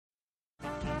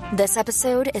This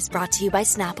episode is brought to you by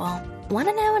Snapple. Want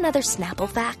to know another Snapple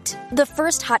fact? The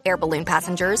first hot air balloon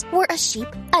passengers were a sheep,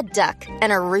 a duck,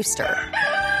 and a rooster.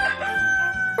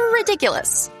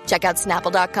 Ridiculous. Check out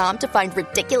Snapple.com to find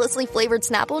ridiculously flavored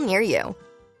Snapple near you.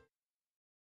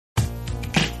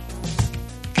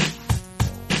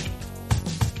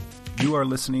 You are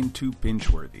listening to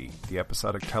Bingeworthy, the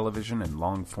episodic television and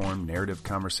long-form narrative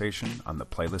conversation on the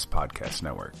Playlist Podcast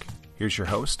Network. Here's your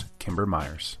host, Kimber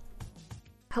Myers.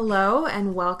 Hello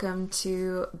and welcome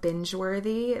to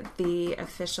Bingeworthy, the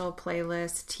official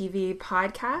Playlist TV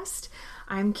podcast.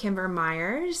 I'm Kimber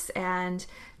Myers, and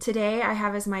today I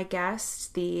have as my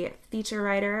guest the feature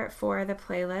writer for the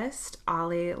playlist,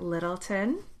 Ollie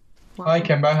Littleton. Welcome. Hi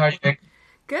Kimber, how are you doing?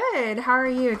 Good, how are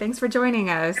you? Thanks for joining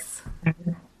us.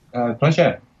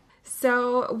 Pleasure.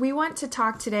 So we want to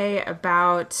talk today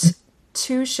about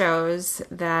two shows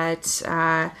that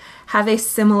have a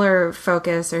similar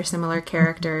focus or similar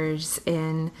characters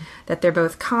in that they're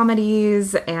both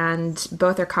comedies, and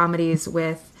both are comedies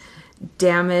with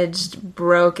damaged,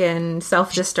 broken,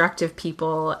 self-destructive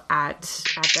people at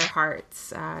their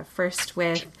hearts. First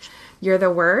with You're the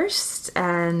Worst,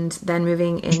 and then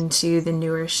moving into the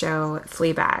newer show,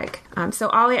 Fleabag. So,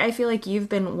 Ollie, I feel like you've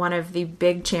been one of the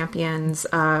big champions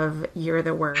of You're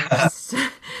the Worst.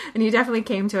 And you definitely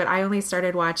came to it. I only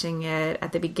started watching it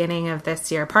at the beginning of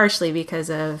this year, partially because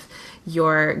of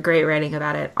your great writing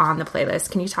about it on the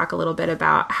playlist. Can you talk a little bit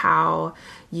about how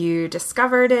you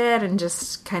discovered it and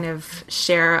just kind of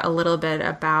share a little bit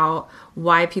about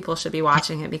why people should be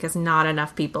watching it, because not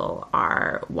enough people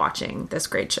are watching this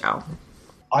great show?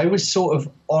 I was sort of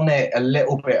on it a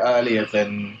little bit earlier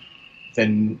than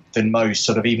most,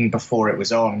 sort of even before it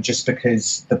was on, just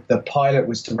because the pilot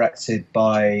was directed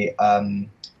by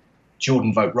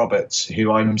Jordan Vogt Roberts,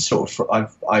 who I'm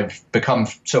I've become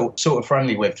sort of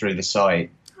friendly with through the site,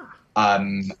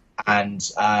 and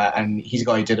he's a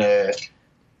guy who did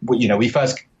we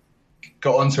first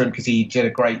got onto him because he did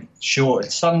a great short at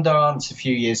Sundance a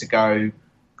few years ago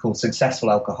called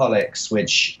Successful Alcoholics,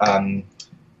 which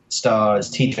stars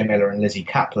TJ Miller and Lizzie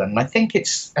Kaplan. And I think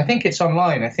it's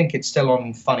online. I think it's still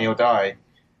on Funny or Die,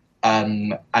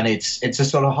 and it's a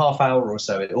sort of half hour or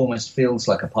so. It almost feels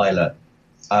like a pilot,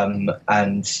 and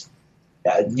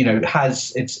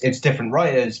has it's different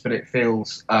writers, but it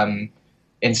feels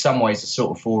in some ways a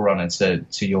sort of forerunner to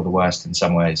You're the Worst in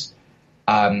some ways.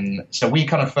 So we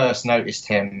kind of first noticed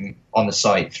him on the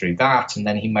site through that, and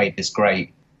then he made this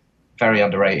great, very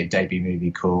underrated debut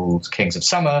movie called Kings of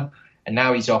Summer, and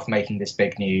now he's off making this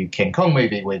big new King Kong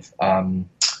movie with Tom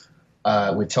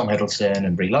Hiddleston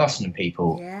and Brie Larson and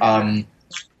people. Yeah.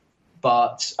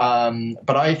 But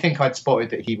I think I'd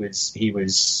spotted that he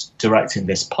was directing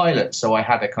this pilot, so I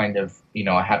had a kind of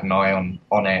I had an eye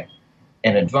on it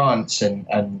in advance, and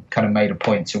kind of made a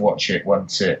point to watch it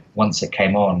once it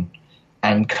came on.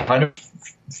 And kind of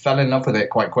fell in love with it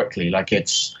quite quickly. Like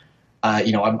it's, I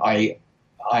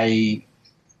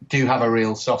do have a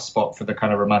real soft spot for the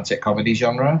kind of romantic comedy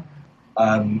genre,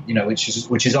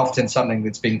 which is often something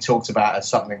that's being talked about as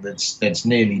something that's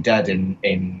nearly dead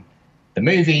in the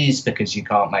movies because you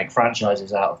can't make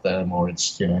franchises out of them, or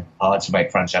it's hard to make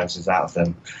franchises out of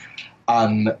them.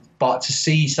 But to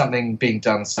see something being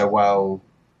done so well,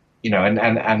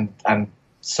 and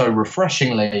so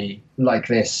refreshingly like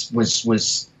this was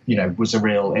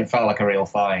it felt like a real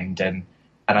find, and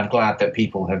I'm glad that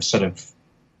people have sort of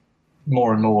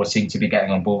more and more seem to be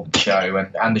getting on board with the show,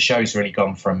 and the show's really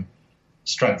gone from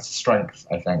strength to strength,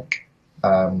 I think,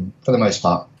 for the most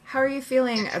part. How are you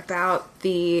feeling about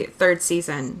the third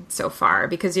season so far?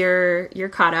 Because you're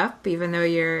caught up, even though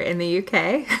you're in the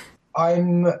UK.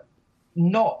 I'm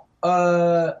not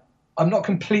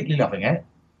completely loving it.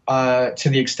 To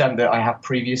the extent that I have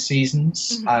previous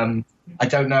seasons. Mm-hmm. I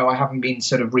don't know. I haven't been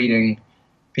sort of reading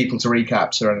people to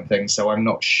recaps or anything, so I'm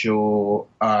not sure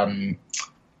to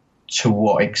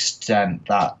what extent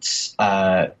that's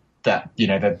the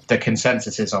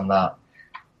consensus is on that.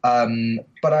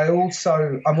 But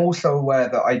I'm also aware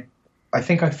that I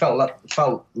think I felt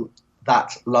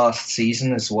that last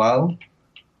season as well.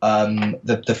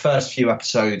 The first few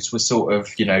episodes were sort of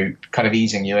kind of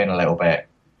easing you in a little bit,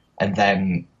 and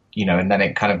then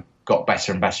it kind of got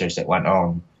better and better as it went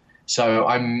on. So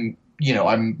I'm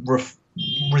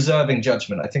reserving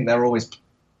judgment. I think they're always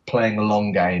playing a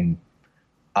long game.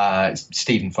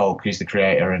 Stephen Falk, who's the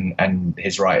creator, and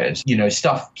his writers.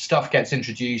 Stuff gets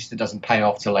introduced that doesn't pay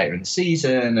off till later in the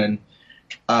season,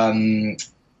 but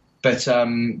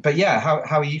yeah,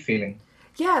 how are you feeling?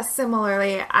 Yeah,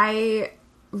 similarly, I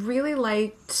really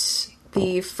liked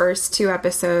the first 2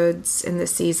 episodes in the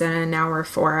season, and now we're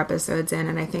 4 episodes in,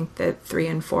 and I think that 3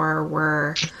 and 4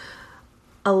 were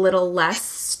a little less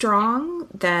strong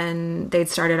than they'd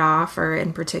started off, or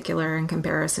in particular in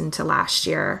comparison to last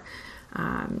year.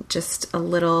 Just a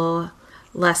little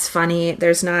less funny.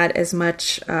 There's not as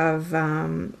much of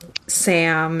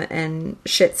Sam and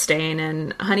Shitstain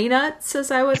and Honey Nuts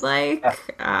as I would like,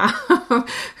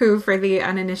 who, for the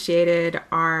uninitiated,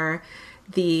 are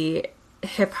the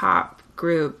hip-hop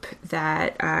group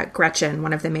that Gretchen,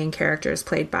 one of the main characters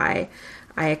played by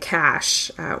Aya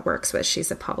Cash, works with.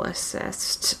 She's a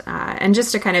publicist. And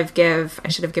just to kind of I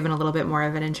should have given a little bit more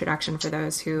of an introduction for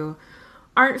those who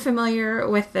aren't familiar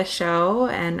with the show,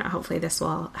 and hopefully this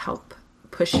will help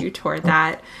push you toward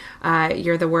that.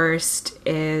 You're the Worst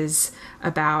is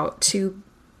about 2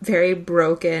 very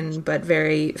broken but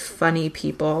very funny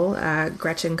people,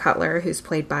 Gretchen Cutler, who's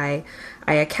played by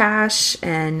Aya Cash,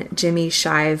 and Jimmy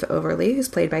Shive Overly, who's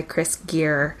played by Chris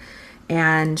Gere.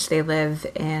 And they live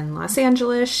in Los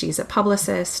Angeles. She's a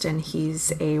publicist and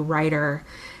he's a writer.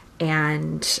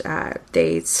 And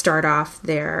they start off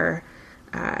their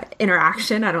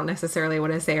interaction. I don't necessarily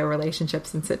want to say a relationship,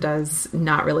 since it does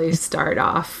not really start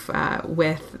off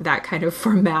with that kind of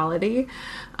formality.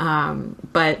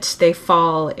 But they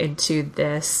fall into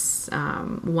this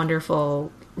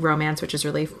wonderful romance, which is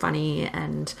really funny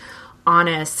and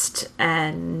honest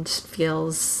and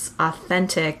feels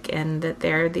authentic, and that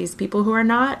they're these people who are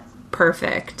not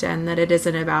perfect, and that it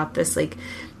isn't about this like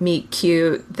meet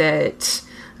cute that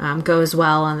goes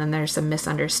well and then there's some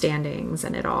misunderstandings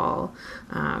and it all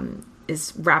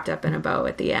is wrapped up in a bow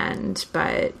at the end.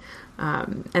 But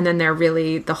and then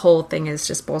the whole thing is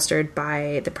just bolstered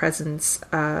by the presence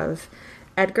of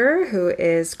Edgar, who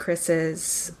is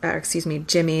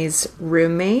Jimmy's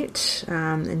roommate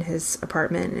in his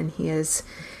apartment, and he is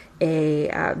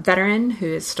a veteran who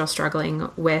is still struggling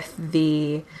with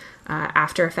the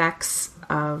after effects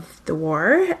of the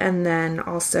war. And then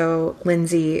also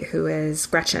Lindsay, who is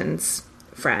Gretchen's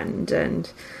friend.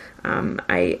 And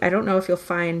I don't know if you'll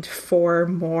find 4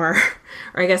 more,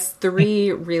 or I guess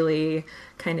 3 really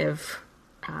kind of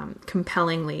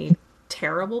compellingly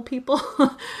terrible people.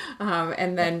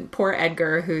 And then poor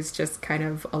Edgar, who's just kind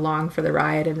of along for the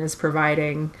ride and is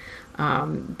providing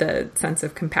the sense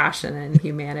of compassion and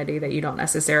humanity that you don't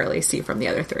necessarily see from the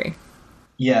other 3.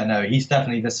 Yeah, no, he's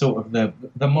definitely the sort of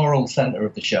the moral center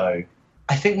of the show.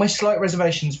 I think my slight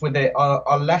reservations with it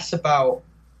are less about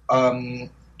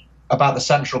the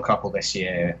central couple this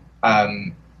year,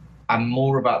 and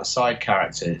more about the side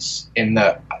characters. In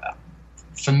that,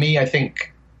 for me, I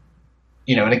think,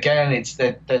 and again, it's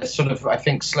they're sort of, I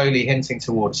think, slowly hinting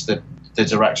towards the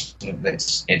direction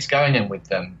that it's going in with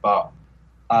them, but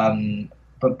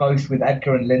both with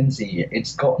Edgar and Lindsay,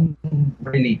 it's gotten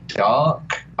really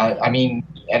dark. I mean,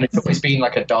 and it's always been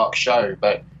like a dark show,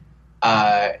 but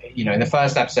in the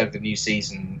first episode of the new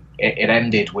season, it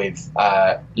ended with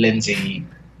Lindsay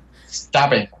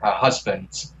stabbing her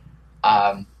husband,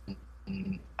 Paul,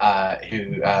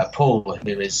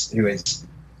 who is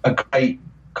a great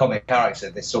comic character,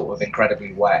 this sort of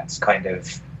incredibly wet kind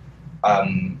of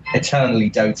eternally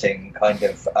doting kind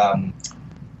of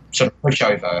sort of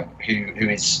pushover who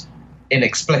is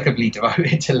inexplicably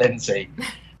devoted to Lindsay,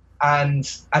 and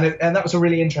that was a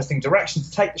really interesting direction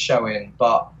to take the show in.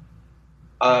 But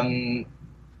and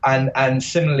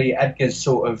similarly, Edgar's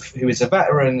sort of, who is a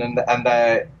veteran,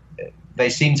 and they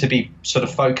seem to be sort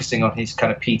of focusing on his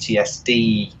kind of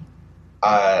PTSD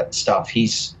stuff.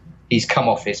 He's come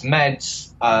off his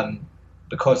meds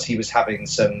because he was having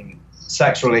some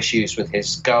sexual issues with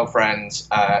his girlfriend,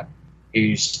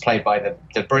 who's played by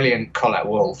the brilliant Colette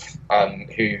Wolfe,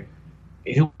 who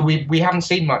we haven't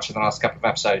seen much in the last couple of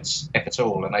episodes, if at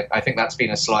all. And I think that's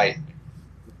been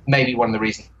maybe one of the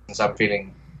reasons I'm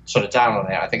feeling sort of down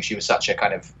on it. I think she was such a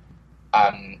kind of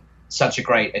such a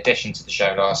great addition to the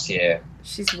show last year.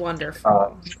 She's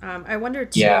wonderful. I wonder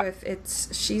too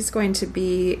if she's going to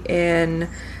be in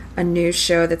a new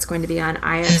show that's going to be on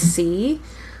IFC.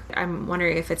 I'm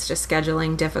wondering if it's just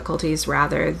scheduling difficulties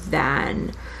rather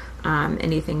than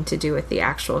anything to do with the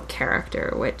actual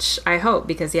character, which I hope,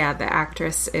 because the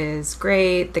actress is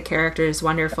great, the character is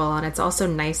wonderful, and it's also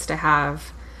nice to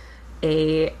have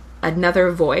another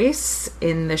voice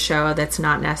in the show that's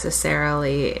not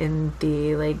necessarily in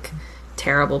the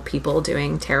terrible people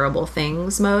doing terrible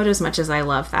things mode. As much as I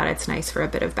love that, it's nice for a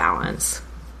bit of balance.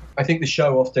 I think the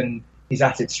show often is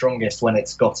at its strongest when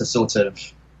it's got a sort of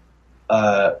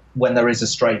when there is a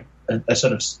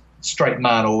sort of straight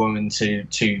man or woman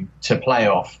to play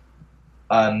off,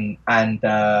 and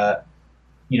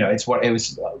it's what it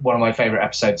was. One of my favorite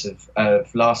episodes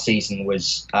of last season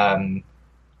was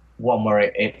one where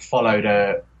it followed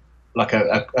a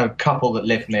couple that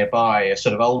lived nearby, a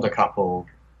sort of older couple,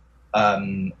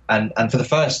 and for the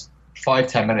first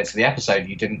 5-10 minutes of the episode,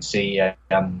 you didn't see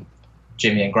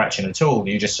Jimmy and Gretchen at all.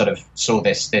 You just sort of saw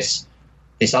this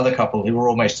other couple who were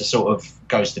almost a sort of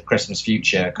Ghost of Christmas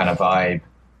Future kind of vibe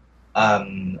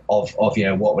of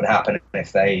what would happen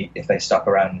if they stuck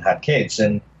around and had kids,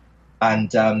 and I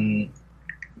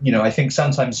think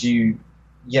sometimes you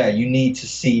need to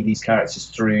see these characters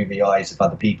through the eyes of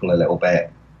other people a little bit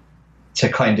to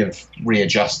kind of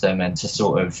readjust them and to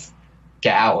sort of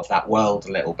get out of that world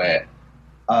a little bit.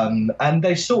 And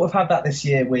they sort of had that this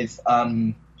year with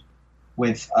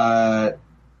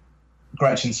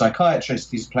Gretchen's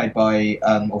psychiatrist, who's played by,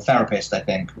 or therapist, I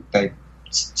think. They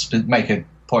make a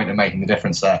point of making the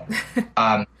difference there.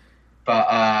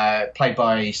 But played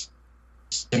by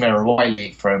Samira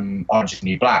Wiley from Orange is the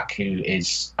New Black, who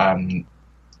is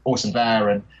awesome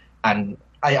there, and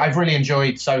I've really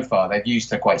enjoyed so far. They've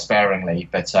used her quite sparingly,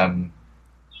 but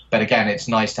again, it's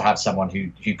nice to have someone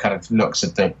who kind of looks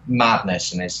at the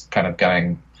madness and is kind of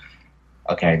going,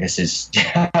 okay, this is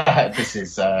this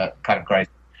is kind of crazy.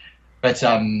 But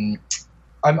I'm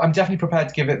definitely prepared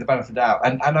to give it the benefit of the doubt,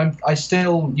 and I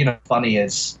still funny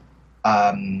as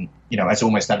as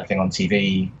almost anything on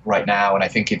TV right now, and I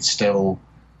think it's still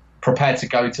prepared to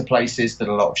go to places that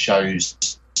a lot of shows,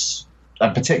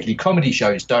 and particularly comedy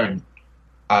shows, don't.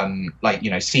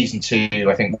 Season 2,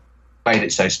 I think, made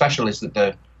it so special is that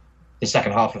the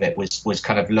second half of it was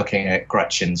kind of looking at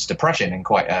Gretchen's depression in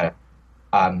quite a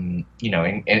in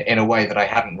a way that I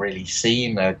hadn't really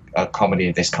seen a comedy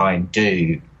of this kind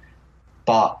do.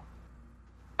 But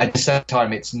at the same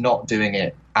time, it's not doing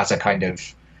it as a kind of,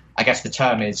 I guess the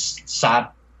term is sad.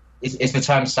 Is the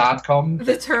term sadcom?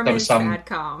 The term is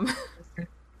sadcom.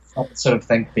 Sort of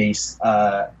think piece,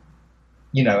 and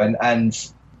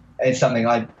it's something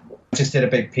I just did a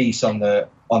big piece on the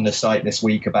site this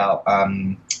week about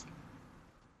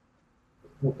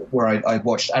where I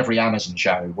watched every Amazon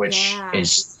show, which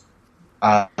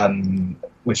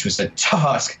was a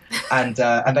task, and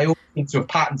they all seem to have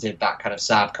patented that kind of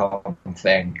sadcom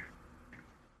thing.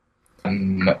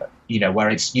 Where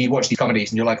it's, you watch these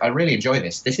comedies and you're like, I really enjoy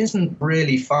this. This isn't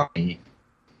really funny.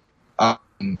 For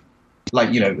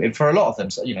a lot of them,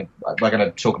 we're going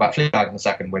to talk about Fleabag in a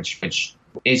second, which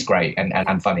is great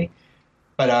and funny.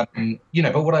 But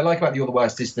but what I like about The You're the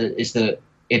Worst is that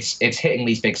it's hitting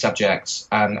these big subjects,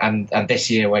 and this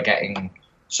year we're getting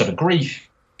sort of grief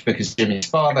because Jimmy's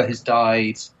father has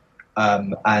died,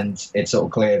 and it's sort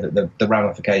of clear that the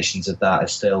ramifications of that are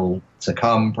still to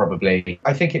come, probably.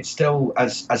 I think it's still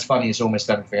as funny as almost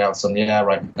anything else on the air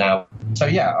right now. So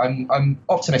yeah, I'm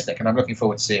optimistic, and I'm looking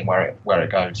forward to seeing where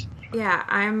it goes. Yeah,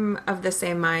 I'm of the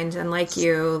same mind, and like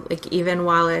you, even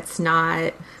while it's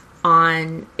not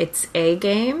on its A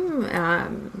game,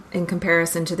 in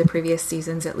comparison to the previous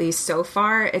seasons, at least so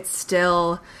far, it's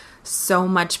still so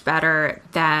much better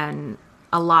than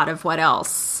a lot of what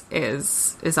else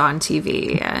is on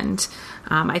TV. And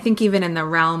I think even in the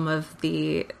realm of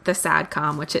the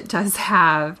sadcom, which it does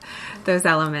have those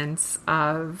elements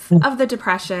of the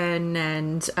depression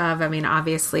and of,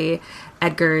 obviously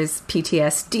Edgar's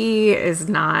PTSD is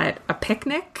not a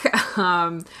picnic.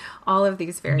 All of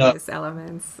these various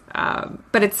elements,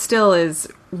 but it still is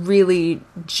really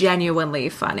genuinely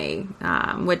funny,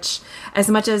 which, as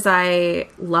much as I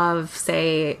love,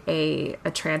 say, a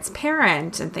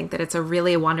Transparent and think that it's a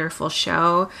really wonderful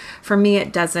show, for me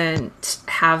it doesn't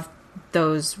have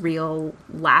those real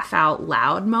laugh out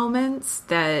loud moments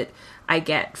that I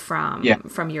get from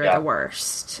You're the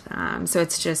Worst. So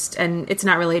it's just, and it's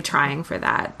not really trying for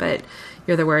that, but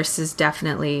You're the Worst is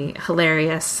definitely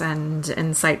hilarious and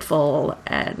insightful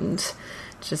and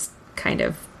just kind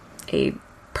of a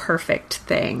perfect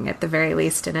thing at the very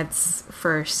least in its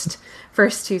first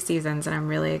 2 seasons, and I'm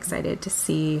really excited to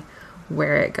see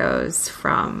where it goes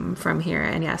from here.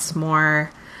 And yes,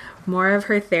 more of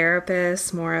her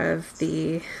therapist, more of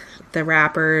the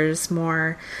rappers,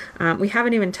 more. We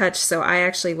haven't even touched, so I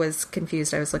actually was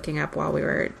confused. I was looking up while we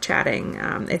were chatting.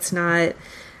 It's not.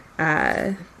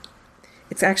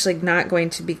 It's actually not going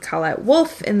to be Colette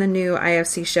Wolfe in the new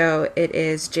IFC show. It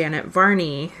is Janet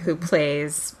Varney who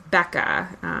plays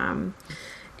Becca.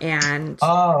 And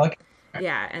okay.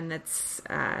 Yeah, and that's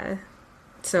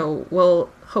so we'll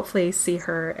hopefully see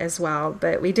her as well.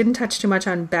 But we didn't touch too much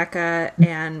on Becca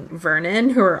and Vernon,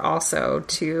 who are also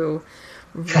 2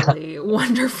 really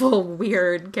wonderful,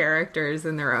 weird characters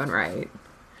in their own right.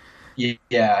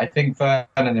 Yeah, I think Vernon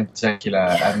in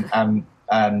particular,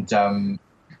 and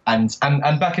And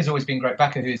Becca's always been great.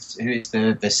 Becca, who is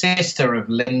the sister of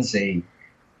Lindsay,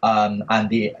 and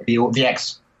the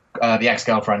ex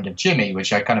girlfriend of Jimmy,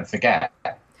 which I kind of forget.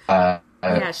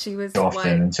 She was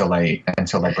often until they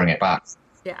bring it back.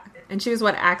 Yeah, and she was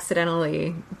what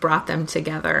accidentally brought them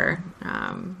together,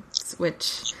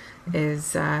 which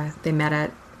is they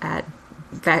met at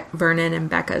Vernon and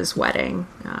Becca's wedding.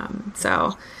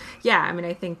 Yeah, I mean,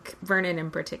 I think Vernon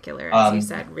in particular, as you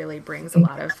said, really brings a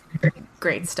lot of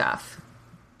great stuff.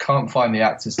 Can't find the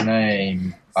actor's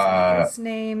name. His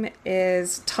name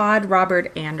is Todd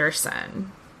Robert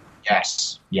Anderson.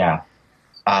 Yes, yeah.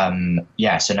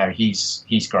 So no,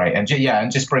 he's great, and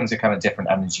just brings a kind of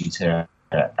different energy to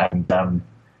it.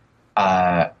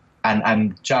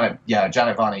 And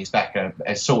Janet Varney's Becca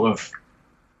is sort of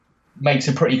makes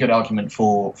a pretty good argument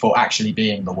for actually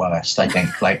being the worst. I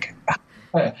think, like,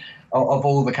 of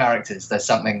all the characters, there's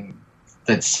something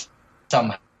that's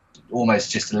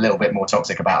almost just a little bit more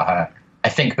toxic about her. I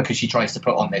think because she tries to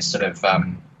put on this sort of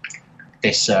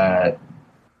this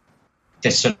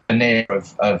veneer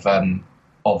of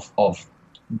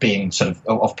being sort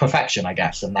of perfection, I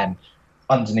guess, and then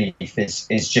underneath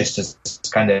is just as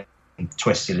kind of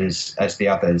twisted as the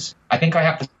others. I think I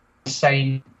have the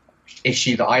same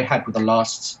issue that I had with the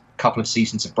last couple of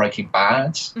seasons of Breaking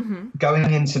Bad. Mm-hmm.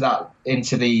 Going into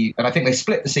the, and I think they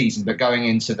split the season, but going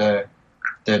into the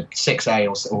 6A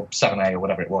or 7A or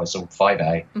whatever it was, or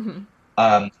 5A, mm-hmm.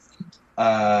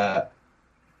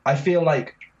 I feel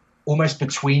like almost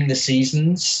between the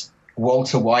seasons,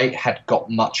 Walter White had got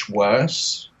much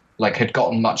worse, like had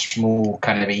gotten much more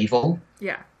kind of evil.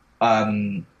 Yeah.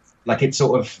 Like it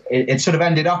sort of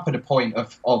ended up at a point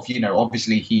of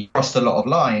obviously he crossed a lot of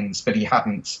lines, but he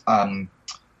hadn't, but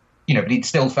he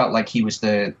still felt like he was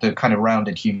the kind of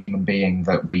rounded human being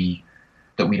that we'd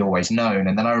always known.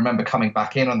 And then I remember coming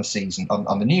back in on the season,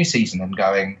 on the new season, and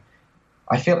going,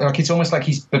 I feel like it's almost like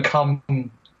he's become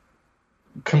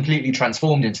completely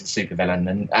transformed into the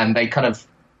supervillain, and they kind of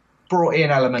brought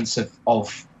in elements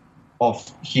of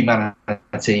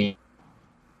humanity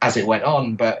as it went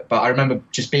on, but I remember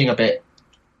just being a bit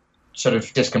sort of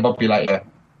discombobulated,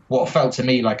 what felt to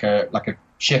me like a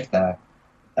shift there.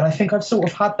 And I think I've sort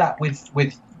of had that with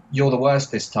You're the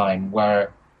Worst this time,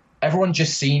 where everyone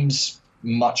just seems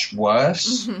much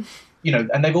worse, mm-hmm.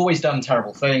 And they've always done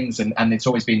terrible things, and it's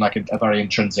always been like a very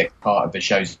intrinsic part of the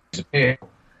show's appeal.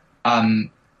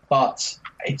 But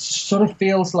it sort of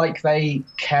feels like they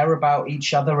care about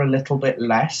each other a little bit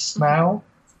less now.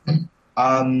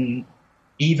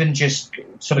 Even just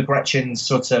sort of Gretchen's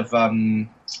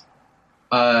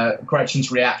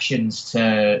Gretchen's reactions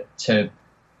to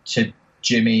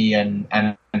Jimmy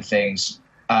and things,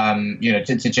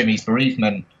 to Jimmy's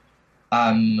bereavement.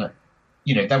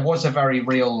 There was a very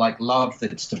real like love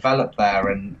that's developed there,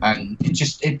 and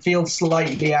it feels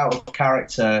slightly out of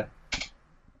character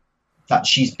that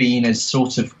she's been as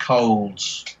sort of cold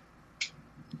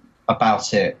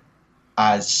about it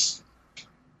as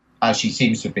she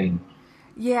seems to have been.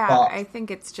 Yeah, but I think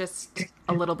it's just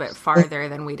a little bit farther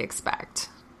than we'd expect.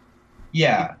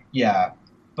 Yeah.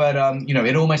 But,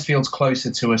 it almost feels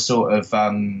closer to a sort of...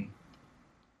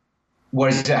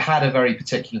 whereas it had a very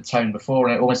particular tone before,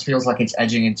 and it almost feels like it's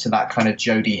edging into that kind of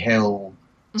Jodie Hill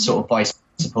mm-hmm. sort of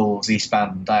bicycles,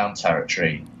 eastbound and down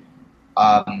territory.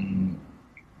 But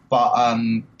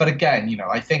again,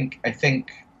 I think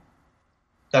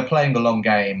they're playing the long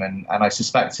game, and I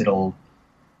suspect it'll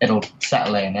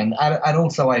settle in, and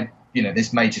also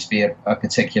this may just be a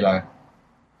particular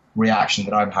reaction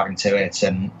that I'm having to it,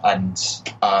 and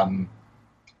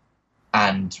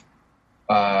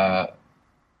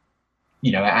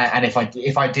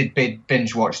if I did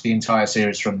binge watch the entire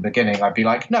series from the beginning, I'd be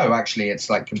like, no, actually, it's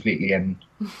like completely in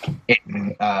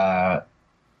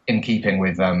keeping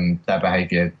with their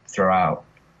behavior throughout.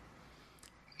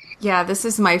 Yeah, this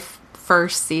is my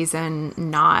first season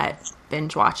not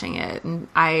binge watching it, and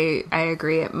I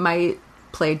agree it might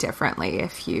play differently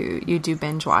if you do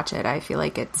binge watch it. I feel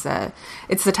like it's the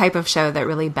type of show that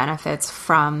really benefits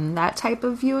from that type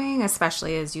of viewing,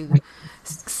 especially as you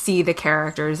see the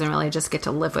characters and really just get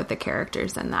to live with the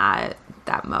characters in that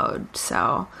mode.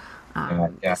 So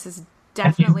this is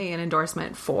definitely an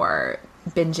endorsement for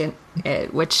binging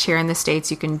it, which here in the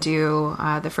States you can do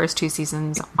the first 2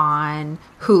 seasons on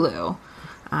Hulu,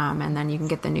 and then you can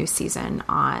get the new season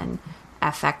on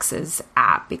FX's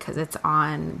app because it's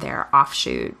on their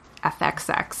offshoot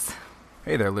FXX.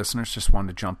 Hey there, listeners. Just wanted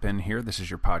to jump in here. This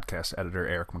is your podcast editor,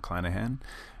 Eric McClanahan,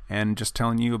 and just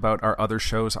telling you about our other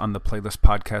shows on the Playlist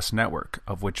Podcast Network,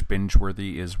 of which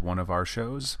Bingeworthy is one of our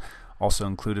shows. Also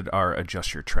included are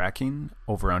Adjust Your Tracking,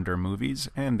 Over Under Movies,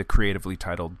 and the creatively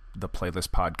titled The Playlist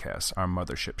Podcast, our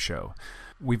mothership show.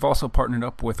 We've also partnered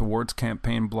up with awards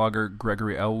campaign blogger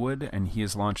Gregory Elwood, and he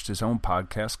has launched his own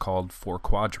podcast called Four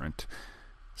Quadrant.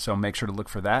 So make sure to look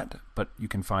for that, but you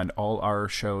can find all our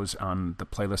shows on the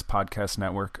Playlist Podcast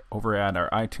Network over at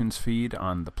our iTunes feed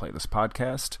on the Playlist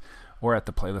Podcast or at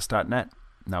theplaylist.net.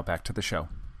 Now back to the show.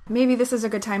 Maybe this is a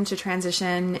good time to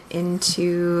transition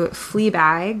into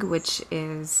Fleabag, which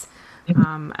is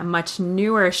a much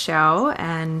newer show.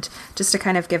 And just to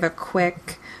kind of give a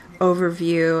quick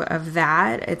overview of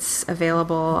that, it's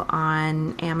available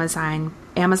on Amazon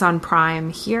Prime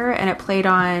here, and it played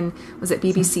on, was it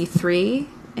BBC 3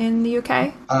 in the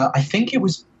UK? I think it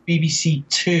was BBC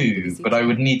 2, but I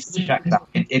would need to check that.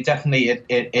 It definitely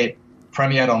it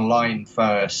premiered online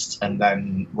first and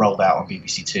then rolled out on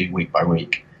BBC 2 week by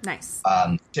week. Nice.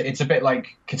 It's a bit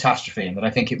like Catastrophe in that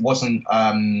I think it wasn't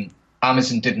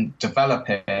Amazon didn't develop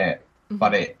it,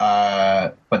 but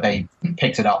they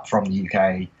picked it up from the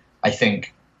UK. I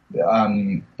think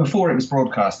before it was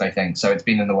broadcast. I think so. It's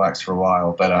been in the works for a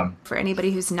while. But for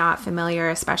anybody who's not familiar,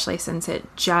 especially since it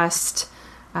just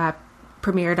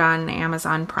premiered on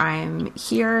Amazon Prime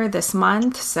here this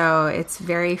month, so it's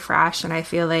very fresh, and I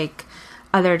feel like,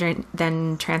 other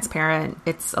than Transparent,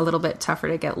 it's a little bit tougher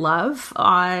to get love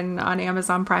on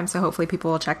Amazon Prime, so hopefully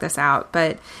people will check this out.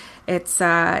 But it's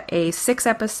a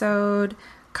 6-episode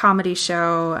comedy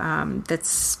show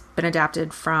that's been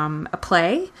adapted from a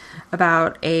play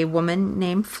about a woman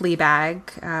named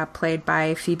Fleabag, played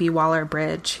by Phoebe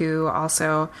Waller-Bridge, who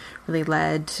also really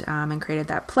led and created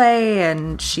that play,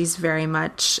 and she's very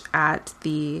much at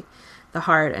the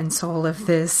heart and soul of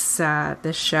this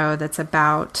show that's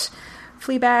about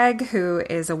Fleabag, who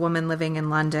is a woman living in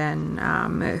London,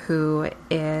 who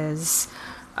is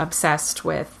obsessed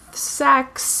with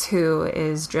sex, who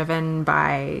is driven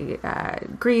by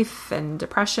grief and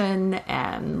depression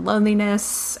and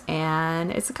loneliness,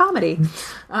 and it's a comedy,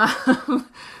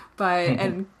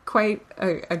 and quite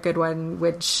a good one,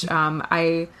 which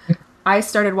I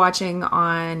started watching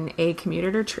on a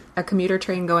commuter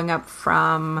train going up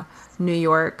from New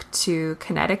York to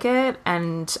Connecticut,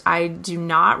 and I do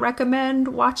not recommend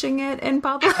watching it in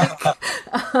public.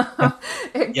 I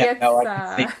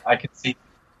could see.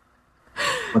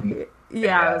 I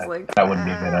was like, that wouldn't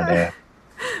be a good idea.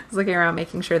 I was looking around,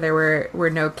 making sure there were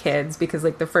no kids, because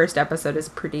like the first episode is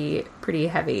pretty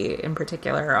heavy, in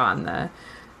particular on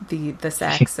the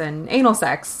sex and anal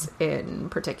sex in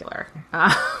particular.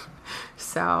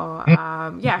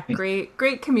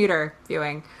 Great commuter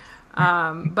viewing.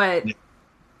 But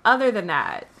other than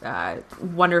that,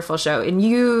 wonderful show. And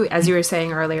you, as you were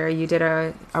saying earlier, you did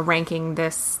a ranking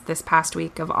this past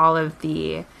week of all of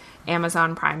the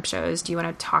Amazon Prime shows. Do you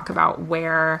want to talk about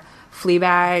where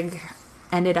Fleabag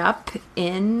ended up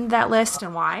in that list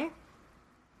and why?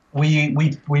 We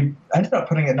ended up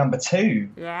putting it number 2.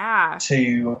 Yeah.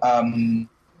 To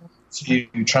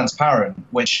Transparent,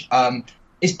 which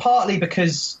is partly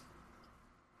because,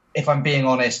 if I'm being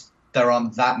honest, there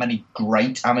aren't that many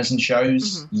great Amazon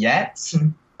shows yet.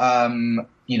 I'm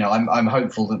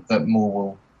hopeful that more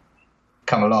will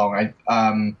come along.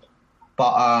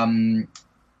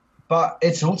 But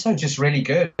it's also just really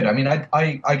good. I mean,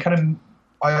 I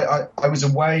was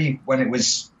away when it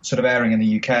was sort of airing in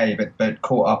the UK, but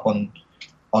caught up on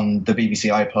the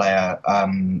BBC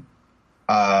iPlayer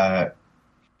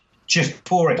just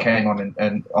before it came on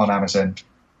Amazon,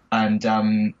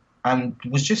 and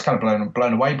was just kind of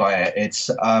blown away by it. It's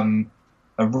a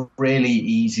really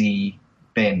easy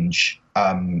binge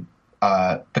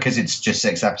because it's just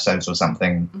 6 episodes or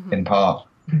something in part.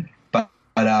 But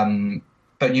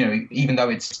even though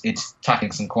it's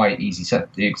tackling some quite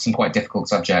difficult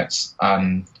subjects,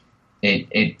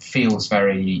 it feels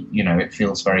very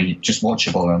just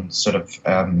watchable and sort of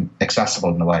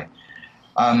accessible in a way.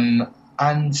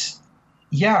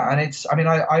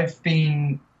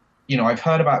 I've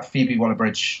heard about Phoebe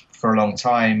Waller-Bridge for a long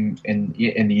time in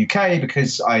the UK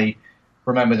because I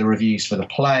remember the reviews for the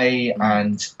play,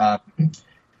 and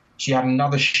she had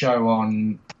another show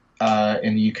on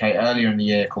in the UK earlier in the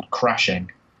year called Crashing,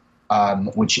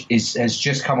 which has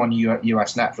just come on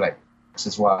US Netflix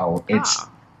as well.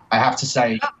 I have to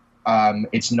say,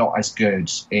 it's not as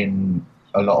good in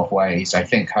a lot of ways. I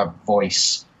think her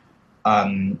voice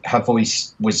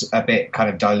was a bit kind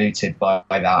of diluted by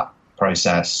that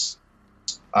process,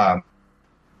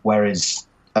 whereas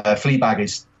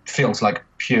Fleabag feels like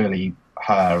purely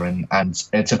her, and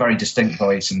it's a very distinct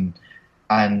voice, and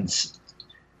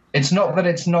it's not that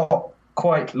it's not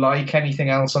quite like anything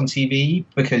else on TV,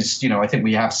 because I think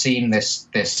we have seen this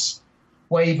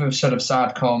wave of sort of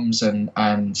sadcoms and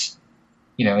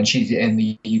you know, and she's in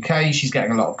the UK. She's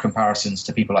getting a lot of comparisons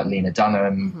to people like Lena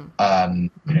Dunham.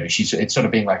 You know, it's sort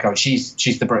of being like, oh, she's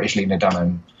the British Lena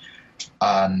Dunham.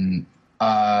 And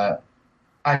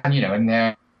you know, and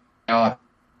they are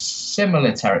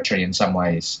similar territory in some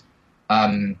ways.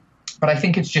 But I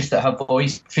think it's just that her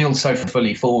voice feels so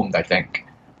fully formed, I think.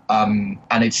 And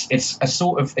it's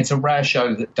a rare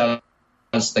show that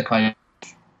does the kind of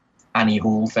Annie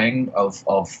Hall thing of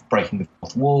breaking the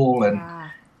fourth wall and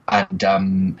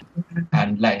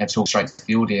letting her talk straight to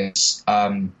the audience.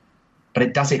 But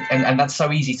it does it, and that's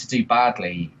so easy to do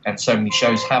badly, and so many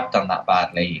shows have done that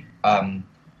badly.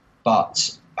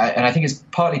 But I think it's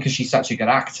partly because she's such a good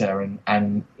actor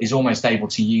and is almost able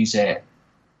to use it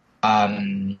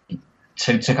to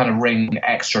kind of wring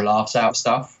extra laughs out of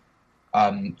stuff.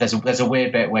 There's a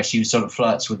weird bit where she sort of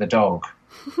flirts with a dog,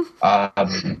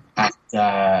 and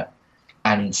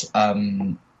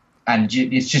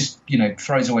it's just, you know,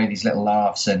 throws away these little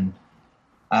laughs and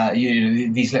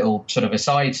these little sort of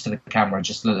asides to the camera,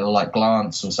 just a little like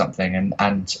glance or something,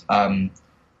 and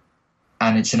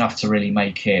it's enough to really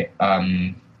make it.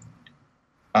 You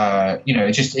know,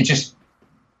 it just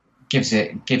gives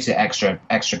it extra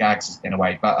gags in a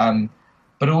way,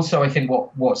 but also I think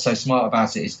what's so smart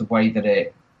about it is the way that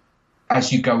it,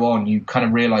 as you go on, you kind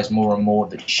of realize more and more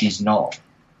that she's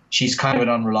kind of an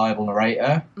unreliable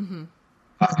narrator.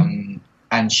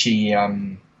 And she,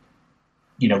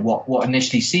 you know, what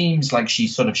initially seems like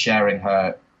she's sort of sharing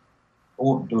her,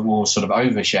 or sort of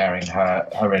oversharing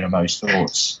her innermost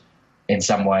thoughts in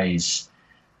some ways,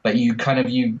 but you kind of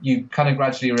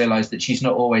gradually realize that she's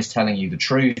not always telling you the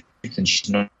truth, and she's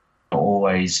not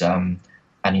always, and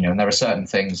you know, and there are certain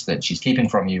things that she's keeping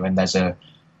from you, and there's a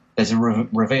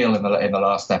reveal in the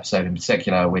last episode in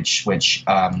particular, which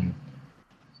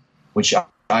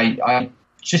I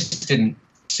just didn't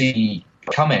see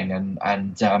coming, and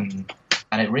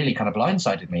it really kind of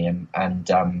blindsided me, and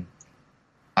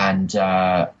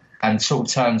sort of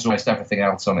turns almost everything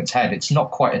else on its head. It's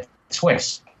not quite a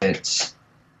twist, it's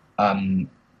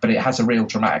but it has a real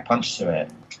dramatic punch to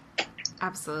it.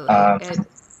 Absolutely.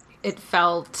 It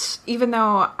felt, even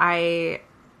though I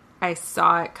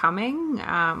saw it coming,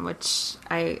 which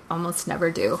I almost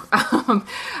never do.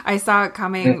 I saw it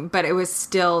coming, but it was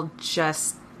still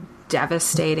just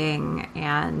devastating,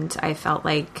 and I felt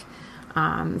like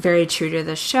very true to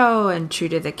the show and true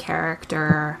to the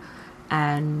character,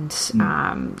 and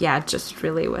it just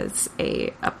really was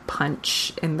a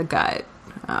punch in the gut.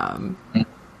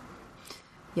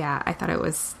 I thought it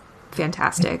was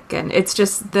fantastic, and it's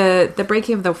just the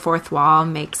breaking of the fourth wall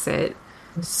makes it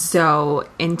so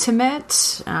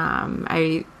intimate.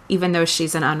 Even though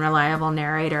she's an unreliable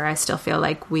narrator, I still feel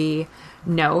like we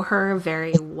know her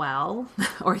very well,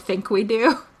 or think we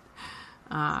do,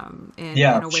 in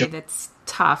a way that's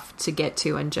tough to get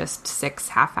to in just 6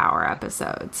 half-hour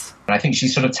episodes. And I think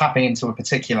she's sort of tapping into a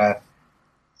particular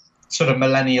sort of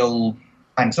millennial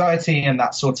anxiety, and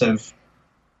that sort of,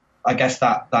 I guess,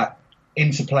 that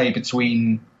interplay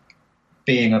between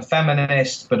being a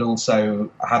feminist but also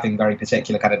having very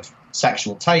particular kind of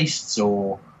sexual tastes,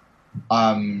 or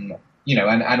you know,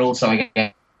 and also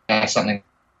I guess something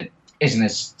that isn't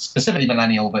as specifically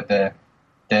millennial, but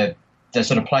the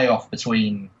sort of play off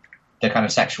between the kind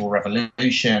of sexual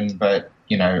revolution, but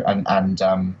you know, and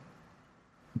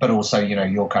but also, you know,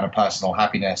 your kind of personal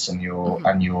happiness and your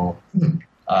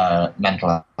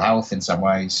mental health in some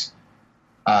ways.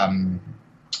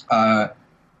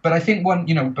 But I think one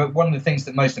of the things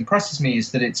that most impresses me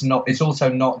is that it's also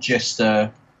not just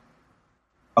a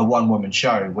one-woman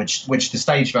show, which the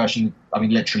stage version, I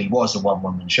mean, literally was a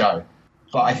one-woman show.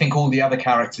 But I think all the other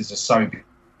characters are so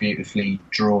beautifully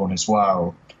drawn as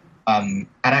well. And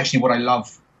actually what I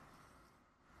love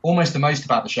almost the most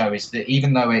about the show is that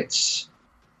even though it's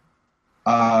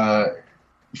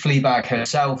Fleabag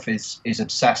herself is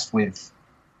obsessed with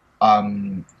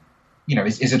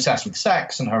is obsessed with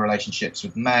sex and her relationships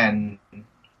with men.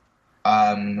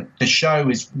 The show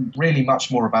is really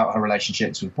much more about her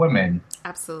relationships with women.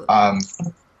 Absolutely.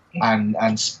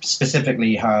 And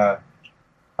specifically her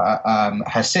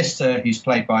sister, who's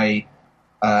played by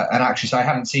an actress I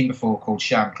haven't seen before called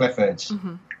Sian Clifford,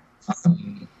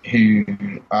 who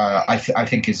I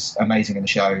think is amazing in the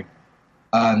show.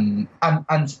 And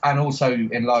also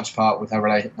in large part with her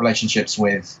relationships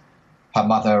with her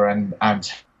mother and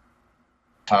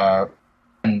her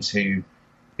friends who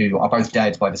are both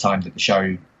dead by the time that the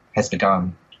show has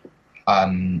begun.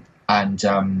 And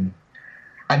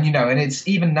you know, and it's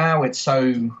even now it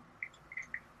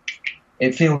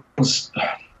feels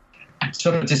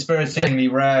sort of dispiritingly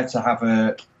rare to have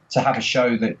a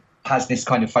show that has this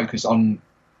kind of focus on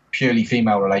purely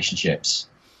female relationships.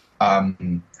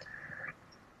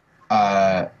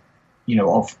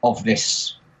 Of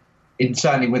this,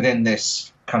 certainly within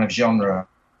this kind of genre,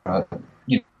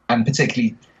 and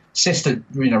particularly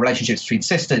relationships between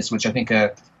sisters, which I think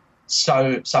are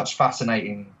such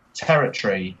fascinating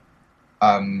territory,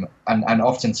 and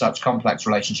often such complex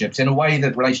relationships in a way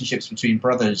that relationships between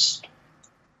brothers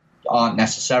aren't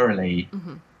necessarily.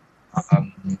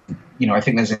 I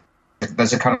think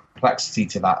there's a kind of complexity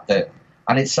to that,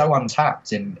 and it's so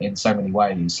untapped in so many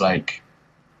ways. Like,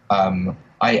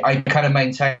 I kind of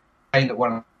maintain that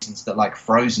one of the reasons that like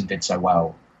Frozen did so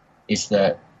well is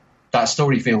that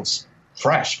story feels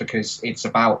fresh because it's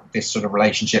about this sort of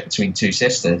relationship between two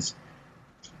sisters.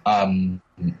 And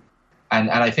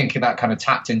I think that kind of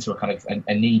tapped into a kind of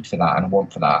a need for that and a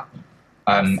want for that.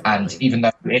 And even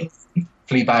though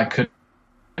Fleabag could,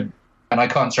 and I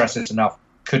can't stress this enough,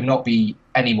 could not be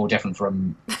any more different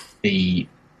from the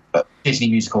Disney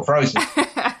musical Frozen.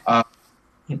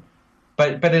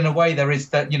 But in a way, there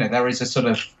is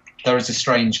a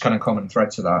strange kind of common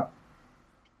thread to that.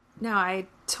 No, I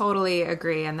totally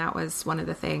agree. And that was one of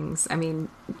the things. I mean,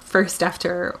 first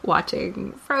after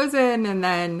watching Frozen and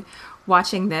then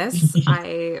watching this,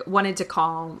 I wanted to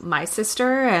call my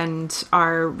sister, and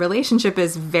our relationship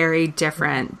is very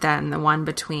different than the one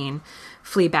between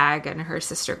Fleabag and her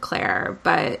sister Claire.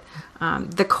 But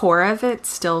the core of it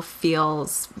still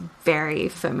feels very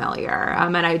familiar.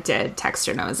 And I did text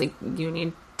her and I was like, you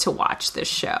need to watch this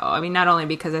show. I mean, not only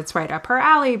because it's right up her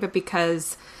alley, but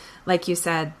because, like you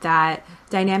said, that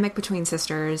dynamic between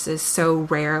sisters is so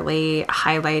rarely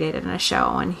highlighted in a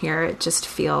show. And here it just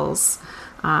feels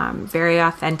very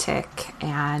authentic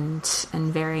and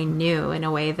very new in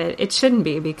a way that it shouldn't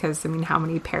be, because, I mean, how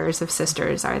many pairs of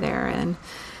sisters are there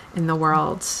in the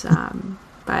world?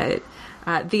 But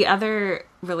the other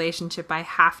relationship I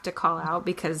have to call out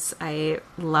because I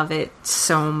love it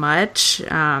so much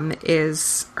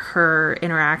is her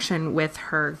interaction with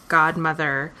her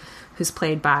godmother, who's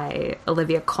played by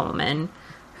Olivia Colman,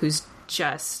 who's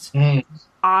just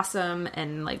awesome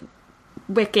and like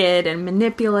wicked and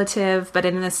manipulative, but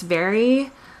in this very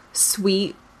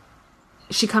sweet,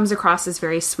 she comes across as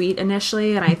very sweet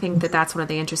initially. And I think that that's one of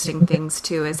the interesting things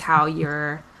too, is how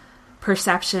your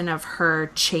perception of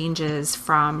her changes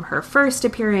from her first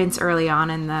appearance early on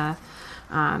in the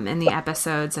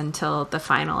episodes until the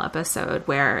final episode,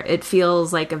 where it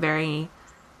feels like a very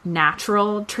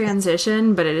natural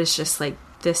transition, but it is just like,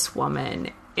 this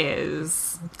woman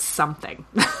is something.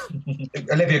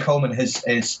 Olivia Colman has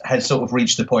sort of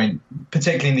reached the point,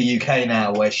 particularly in the UK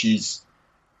now, where she's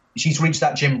reached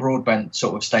that Jim Broadbent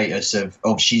sort of status of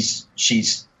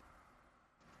she's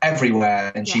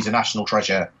everywhere, and she's a national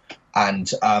treasure,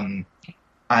 and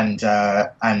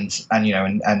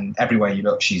everywhere you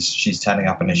look, she's turning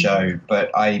up in a show. But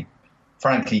I,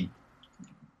 frankly,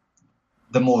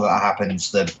 the more that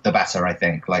happens, the better. I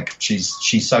think, like,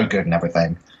 she's so good in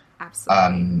everything.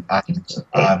 Absolutely.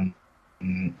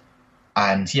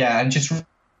 And just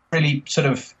really sort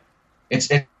of, it's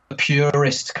the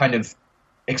purest kind of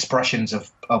expressions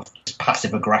of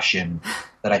passive aggression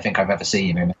that I think I've ever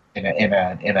seen in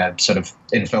a sort of,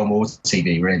 in film or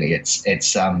TV. Really, it's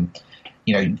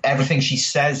everything she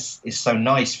says is so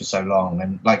nice for so long,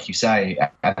 and like you say,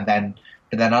 but then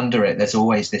under it, there's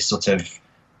always this sort of,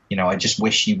 I just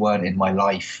wish you weren't in my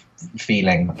life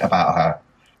feeling about her.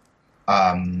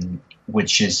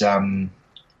 Which is, so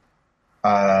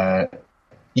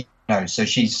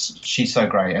she's so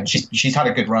great, and she's had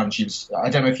a good run. I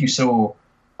don't know if you saw,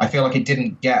 I feel like it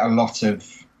didn't get a lot of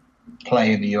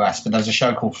play in the US, but there's a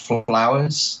show called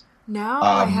Flowers. No,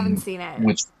 I haven't seen it.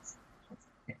 Which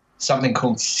something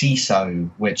called CISO,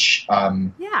 which I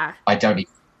don't know what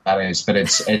that is, but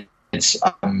it's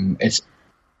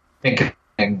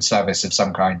thinking service of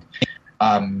some kind.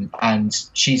 And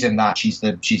she's in that. She's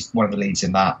one of the leads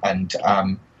in that, and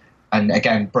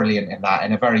again, brilliant in that,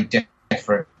 in a very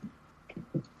different,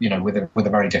 with a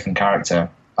very different character.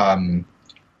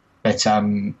 So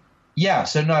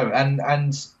no, and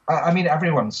I mean,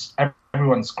 everyone's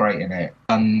great in it.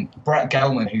 Brett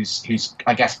Gelman, who's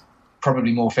I guess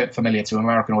probably more familiar to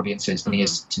American audiences than he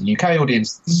is to the UK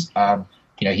audiences.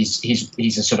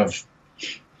 He's a sort of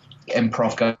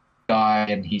improv guy,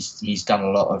 and he's done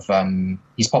a lot of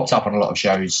he's popped up on a lot of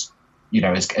shows,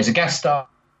 as a guest star,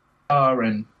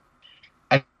 and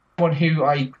someone who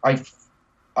I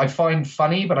find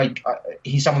funny, but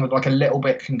he's someone that like a little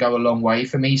bit can go a long way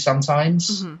for me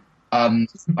sometimes. I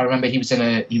remember he was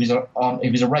a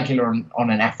regular on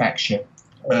an FX show.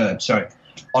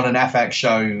 On an FX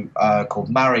show called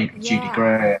Married with Judy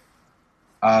Greer,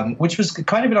 which was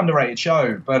kind of an underrated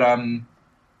show, but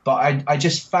I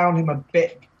just found him a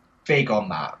bit big on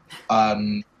that,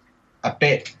 a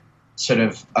bit sort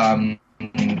of a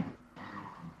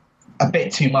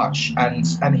bit too much,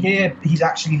 and here he's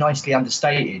actually nicely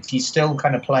understated. He's still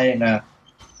kind of playing a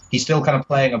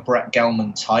Brett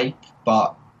Gelman type,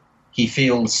 but he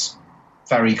feels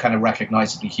very kind of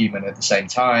recognizably human at the same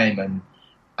time,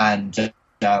 and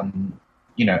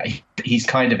you know, he's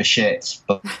kind of a shit,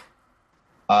 but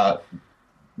well,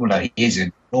 no, he is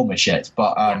an enormous shit,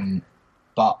 but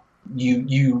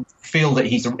you feel that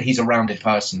he's a rounded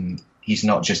person. He's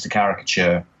not just a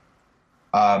caricature.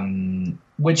 And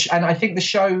I think the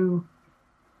show,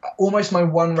 almost my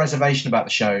one reservation about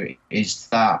the show is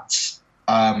that,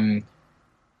 and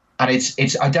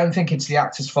it's I don't think it's the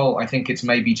actor's fault. I think it's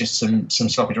maybe just some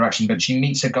sloppy direction. But she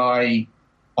meets a guy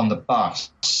on the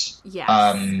bus, yes.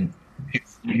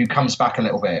 Who comes back a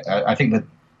little bit. I think that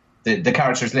the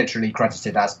character is literally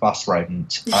credited as Bus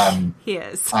Rodent. He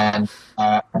is, and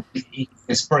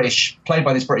played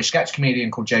by this British sketch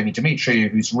comedian called Jamie Demetriou,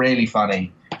 who's really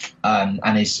funny,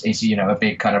 and is you know, a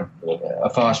big kind of a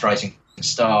fast rising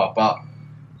star. But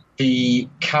the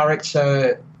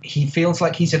character, he feels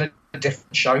like he's in a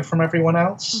different show from everyone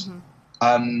else,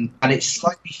 and it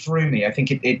slightly threw me. I think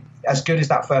it as good as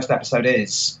that first episode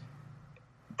is,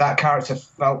 that character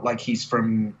felt like he's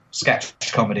from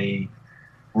sketch comedy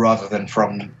rather than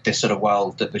from this sort of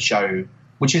world that the show,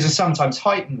 which is a sometimes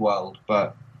heightened world,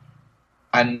 but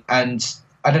and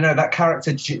I don't know, that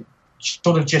character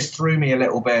sort of just threw me a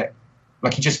little bit,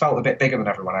 like he just felt a bit bigger than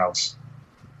everyone else.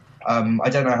 I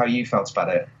don't know how you felt about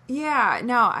it. Yeah,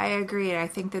 no, I agree. I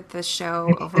think that the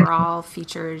show overall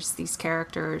features these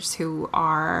characters who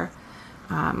are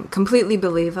completely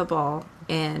believable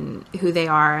in who they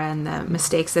are and the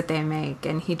mistakes that they make.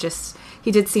 And he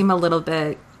did seem a little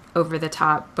bit over the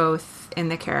top, both in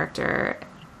the character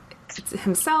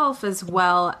himself as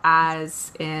well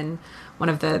as in one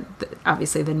of the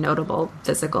obviously the notable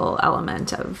physical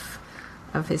element of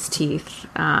his teeth,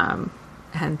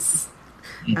 hence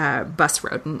Bus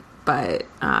Rodent. But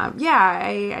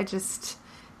I just,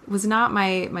 it was not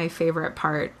my favorite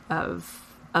part of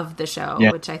the show,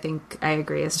 which I think I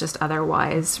agree is just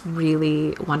otherwise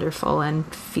really wonderful and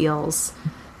feels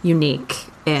unique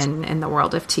in the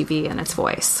world of TV and its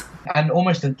voice. And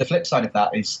almost the flip side of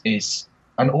that is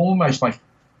and almost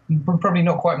probably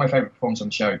not quite my favorite performance on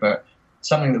the show, but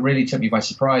something that really took me by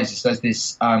surprise is there's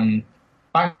this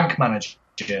bank manager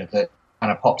that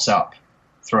kind of pops up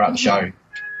throughout the show,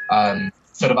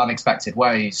 sort of unexpected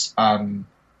ways, and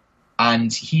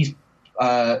he's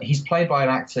played by an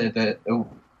actor that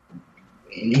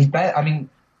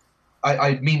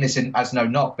I mean this as no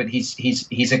knock, but he's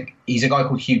a guy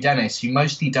called Hugh Dennis who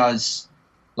mostly does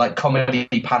like comedy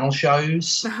panel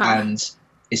shows and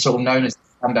is sort of known as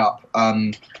stand-up.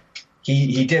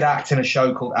 He did act in a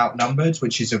show called Outnumbered,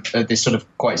 which is this sort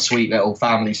of quite sweet little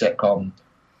family sitcom.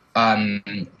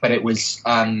 But it was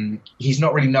he's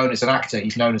not really known as an actor.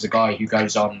 He's known as a guy who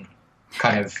goes on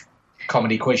kind of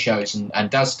comedy quiz shows and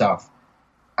does stuff.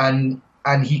 And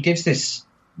he gives this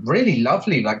really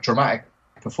lovely, like, dramatic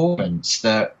performance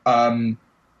that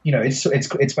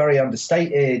it's very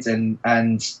understated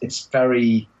and it's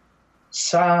very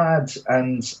sad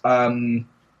and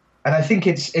I think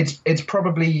it's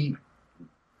probably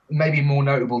maybe more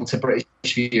notable to British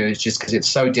viewers just because it's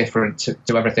so different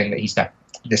to everything that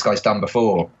this guy's done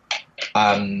before.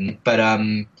 I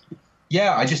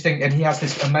just think, and he has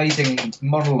this amazing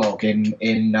monologue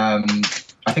in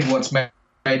I think what's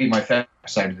maybe my favorite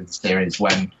episode of the series,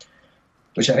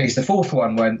 which I think is the fourth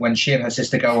one, when she and her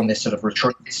sister go on this sort of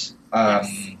retreat.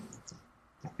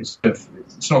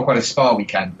 It's not quite a spa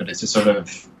weekend, but it's a sort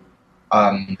of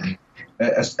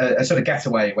a sort of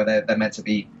getaway where they're meant to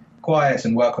be quiet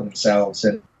and work on themselves,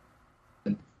 and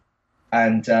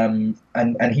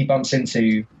he bumps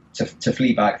into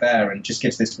Fleabag there and just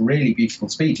gives this really beautiful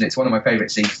speech, and it's one of my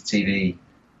favourite scenes of TV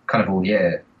kind of all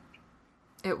year.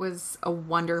 It was a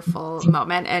wonderful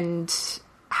moment, and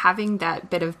having that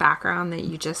bit of background that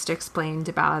you just explained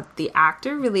about the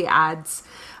actor really adds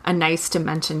a nice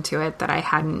dimension to it that I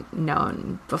hadn't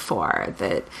known before.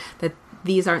 That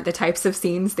these aren't the types of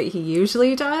scenes that he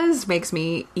usually does makes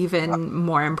me even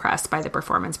more impressed by the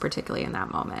performance, particularly in that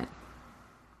moment.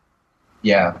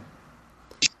 Yeah.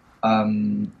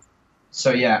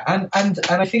 So yeah, and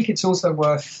I think it's also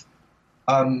worth.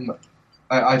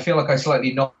 I feel like I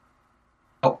slightly knocked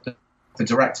the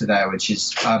director there, which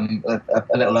is a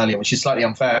little earlier, which is slightly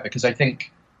unfair because I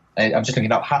think I'm just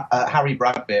looking up Harry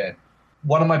Bradbeer.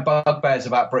 One of my bugbears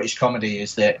about British comedy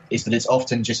is that it's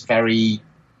often just very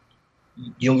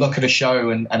you'll look at a show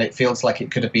and it feels like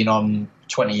it could have been on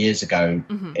 20 years ago.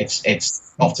 Mm-hmm.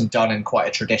 It's often done in quite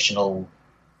a traditional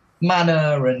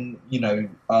manner, and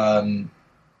and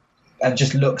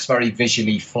just looks very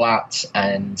visually flat.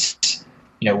 And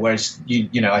whereas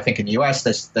I think in the US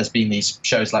there's been these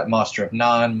shows like Master of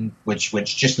None, which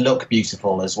just look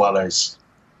beautiful as well as.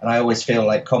 And I always feel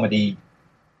like comedy.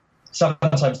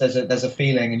 Sometimes there's a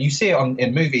feeling, and you see it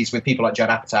in movies with people like Judd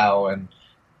Apatow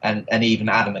and even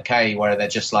Adam McKay, where they're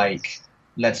just like,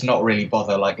 let's not really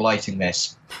bother like lighting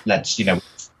this. Let's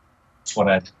just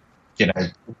want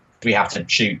to we have to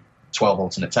shoot 12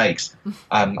 alternate takes.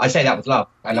 I say that with love.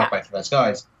 I love both of those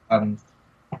guys.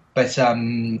 But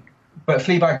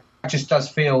Fleabag just does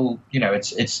feel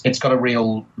it's got a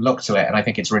real look to it, and I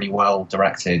think it's really well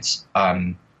directed.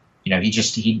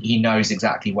 He knows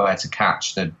exactly where to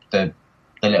catch the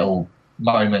little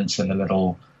moments and the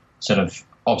little sort of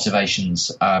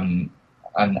observations, and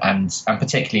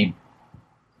particularly,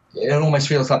 it almost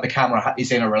feels like the camera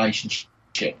is in a relationship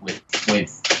with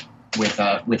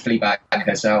Fleabag and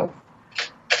herself.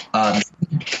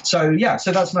 So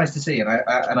that's nice to see, and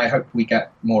I hope we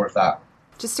get more of that.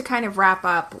 Just to kind of wrap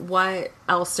up, what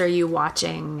else are you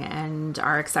watching and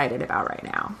are excited about right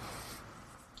now?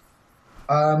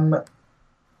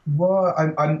 Well,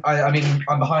 I'm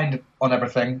behind on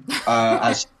everything,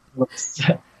 as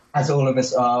all of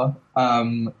us are,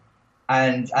 and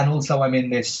also I'm in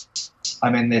this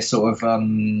sort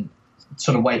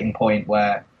of waiting point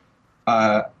where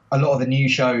a lot of the new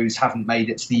shows haven't made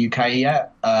it to the UK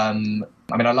yet. I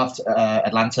loved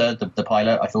Atlanta, the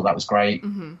pilot. I thought that was great.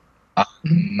 Mm-hmm.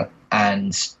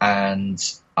 And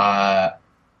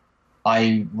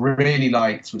I really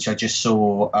liked, which I just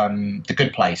saw, The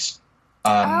Good Place.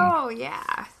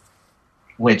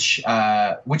 Which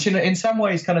in some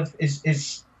ways kind of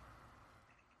is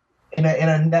in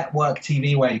a network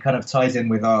TV way kind of ties in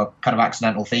with our kind of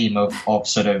accidental theme of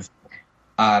sort of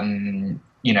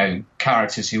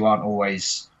characters who aren't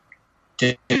always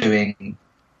doing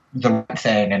the right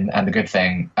thing and the good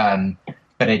thing.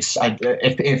 But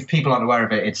if people aren't aware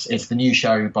of it, it's the new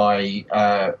show by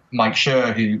Mike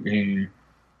Schur, who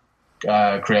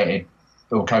created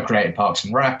or co-created Parks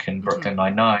and Rec and Brooklyn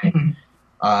Nine-Nine.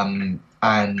 And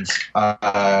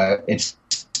it's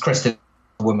Kristen,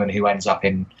 a woman who ends up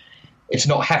in, it's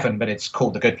not heaven, but it's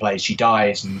called The Good Place. She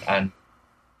dies and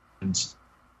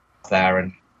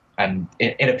there, and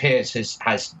it appears is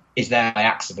there by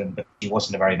accident, but she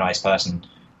wasn't a very nice person.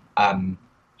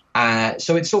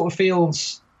 So it sort of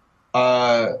feels,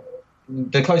 the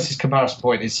closest comparison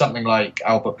point is something like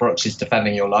Albert Brooks is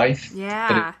Defending Your Life. Yeah.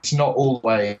 But it's not all the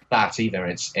way that either.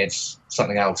 It's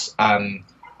something else. And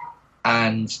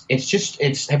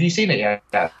it's have you seen it yet?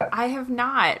 I have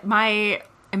not.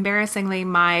 Embarrassingly,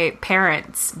 my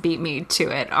parents beat me to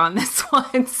it on this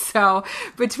one. So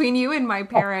between you and my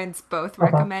parents both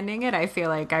recommending it, I feel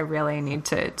like I really need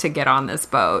to get on this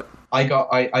boat. I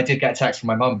did get a text from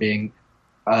my mum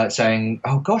saying,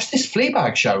 "Oh gosh, this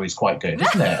Fleabag show is quite good,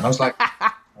 isn't it?" And I was like,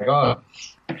 "Oh my God."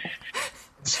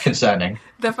 It's concerning.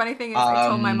 The funny thing is, I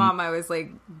told my mom, I was like,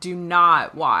 "Do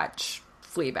not watch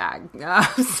Fleabag."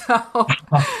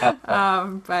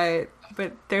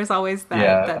 But there's always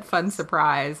that fun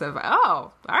surprise of, oh,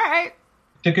 all right.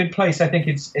 The Good Place, I think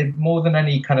it's more than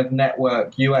any kind of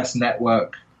US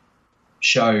network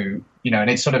show, and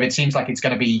it seems like it's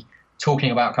going to be talking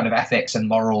about kind of ethics and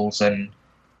morals and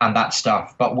that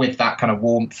stuff, but with that kind of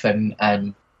warmth and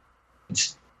kind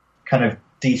of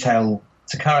detail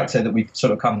to character that we've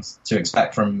sort of come to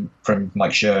expect from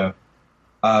Mike Schur.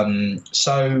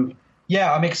 So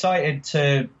yeah, I'm excited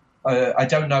to. I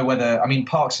don't know whether.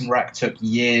 Parks and Rec took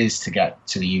years to get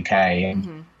to the UK,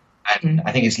 and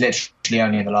I think it's literally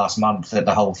only in the last month that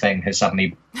the whole thing has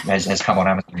suddenly has come on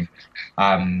Amazon.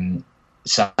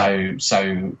 So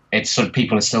it's sort of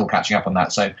people are still catching up on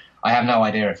that. So I have no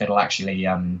idea if it'll actually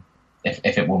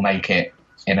if it will make it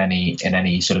in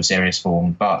any sort of serious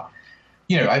form. But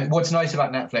what's nice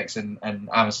about Netflix and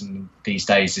Amazon these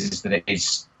days is that it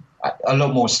is a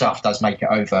lot more stuff does make it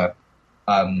over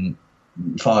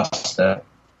faster.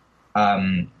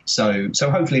 So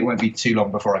hopefully it won't be too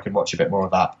long before I can watch a bit more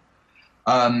of that.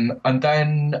 And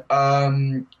then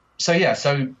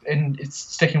it's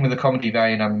sticking with the comedy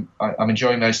vein. I'm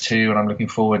enjoying those two, and I'm looking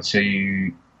forward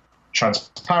to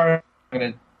Transparent. I'm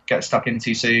going to get stuck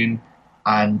into soon,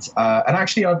 and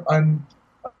actually I'm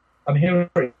hearing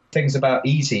things about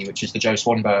Easy, which is the Joe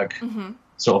Swanberg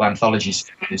sort of anthology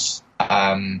series.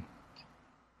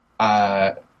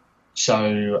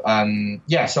 So I'm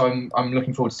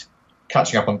looking forward to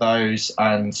catching up on those,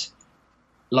 and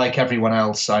like everyone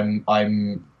else, I'm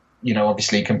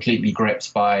obviously completely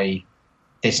gripped by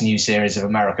this new series of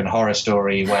American Horror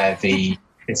Story where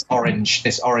this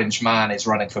orange man is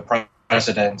running for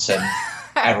president, and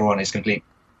everyone is completely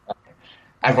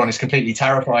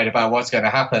terrified about what's going to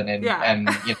happen, and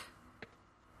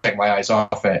take my eyes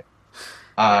off it.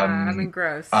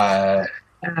 Gross. It's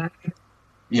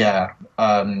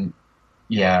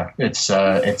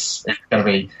going to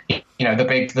be,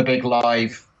 the big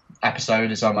live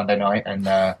episode is on Monday night, and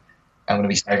I'm going to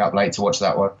be staying up late to watch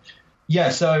that one. Yeah.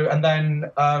 So, and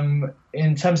then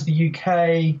in terms of the UK,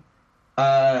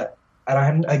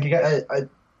 and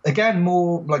again,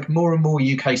 more and more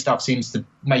UK stuff seems to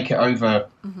make it over.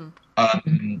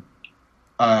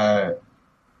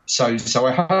 So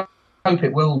I hope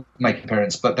it will make an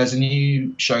appearance. But there's a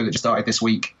new show that just started this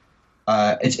week.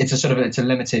 It's a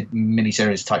limited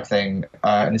miniseries type thing,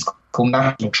 and it's called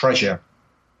National Treasure,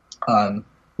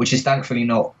 which is thankfully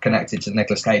not connected to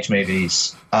Nicolas Cage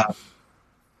movies,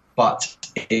 but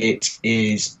it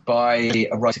is by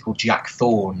a writer called Jack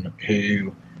Thorne,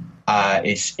 who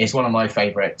is one of my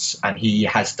favourites, and he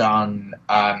has done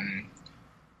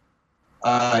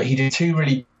he did two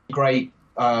really great,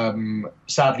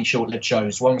 sadly short-lived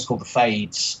shows. One was called The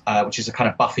Fades, which is a kind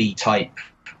of Buffy type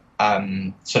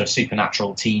sort of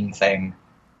supernatural teen thing,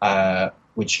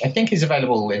 which I think is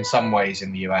available in some ways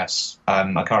in the US. I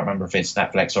can't remember if it's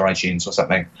Netflix or iTunes or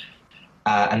something.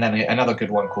 And then another good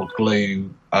one called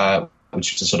Glue,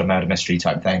 which is a sort of murder mystery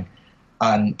type thing.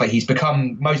 But he's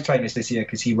become most famous this year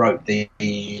because he wrote the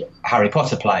Harry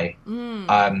Potter play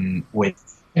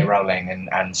with Rowling,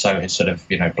 and so has sort of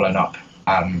blown up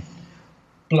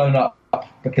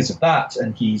because of that.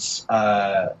 And he's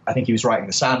I think he was writing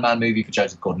the Sandman movie for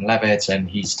Joseph Gordon-Levitt, and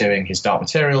he's doing his Dark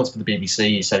Materials for the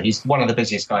BBC. So he's one of the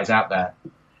busiest guys out there.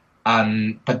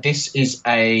 But this is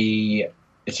I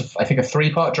think a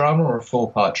 3-part drama or a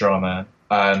 4-part drama,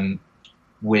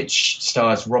 which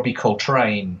stars Robbie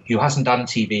Coltrane, who hasn't done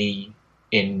TV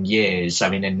in years. I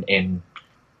mean, in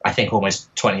I think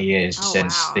almost 20 years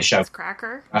since the show. Since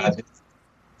Cracker?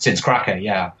 Since Cracker,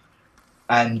 yeah.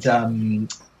 And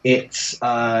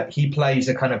he plays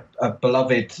a kind of a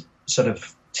beloved sort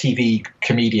of TV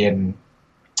comedian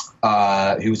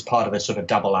who was part of a sort of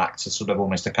double act, a sort of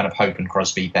almost a kind of Hope and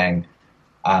Crosby thing.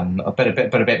 A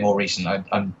bit more recent.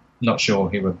 I'm not sure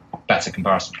who a better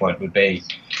comparison point would be.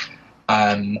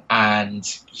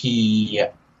 And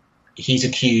he's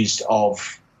accused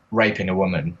of raping a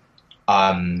woman,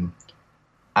 and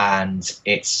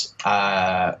it's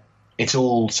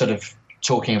all sort of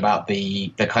talking about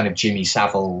the kind of Jimmy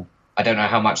Savile. I don't know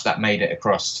how much that made it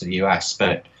across to the US,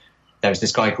 but there was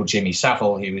this guy called Jimmy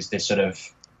Savile who was this sort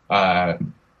of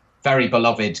very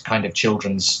beloved kind of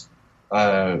children's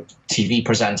TV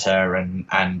presenter,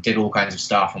 and did all kinds of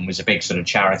stuff, and was a big sort of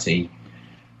charity.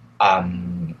 A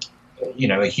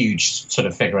huge sort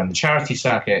of figure in the charity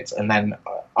circuit. And then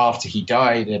after he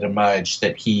died, it emerged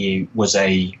that he was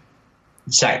a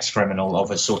sex criminal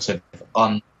of a sort of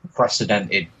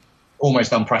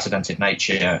almost unprecedented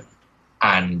nature.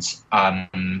 And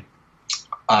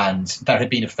there had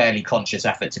been a fairly conscious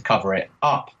effort to cover it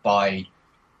up by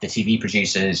the TV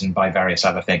producers and by various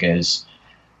other figures.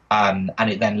 And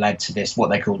it then led to this,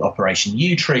 what they called Operation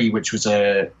U-Tree, which was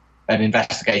an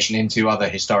investigation into other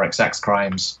historic sex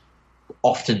crimes,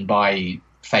 often by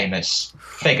famous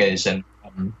figures. And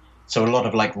so a lot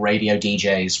of like radio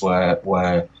DJs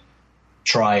were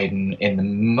tried and in the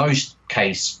most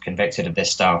case convicted of this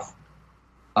stuff.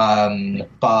 So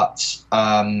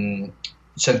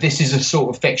this is a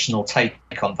sort of fictional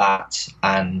take on that.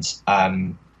 And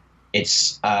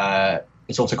it's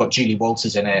also got Julie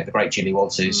Walters in it, the great Julie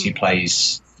Walters, who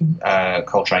plays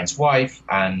Coltrane's wife,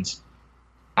 and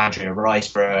Andrea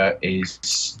Riseborough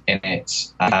is in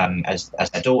it as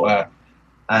their daughter,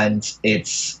 and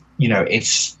it's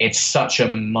such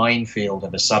a minefield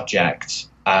of a subject,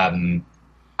 to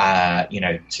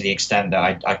the extent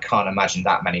that I can't imagine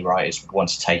that many writers would want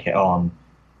to take it on.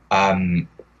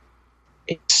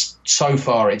 So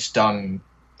far it's done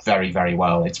very, very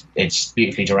well. It's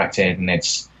beautifully directed, and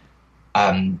it's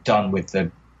done with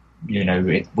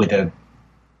with a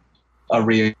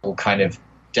real kind of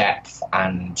depth,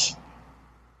 and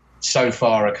so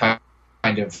far a kind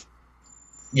of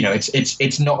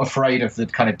it's not afraid of the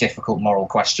kind of difficult moral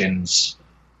questions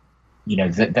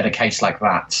that a case like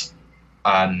that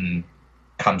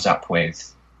comes up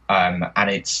with, and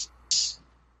it's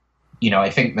I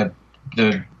think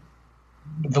the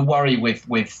worry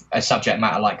with a subject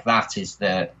matter like that is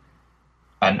that,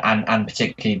 and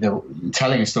particularly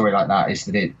telling a story like that, is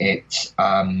that it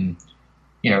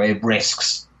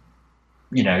risks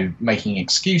making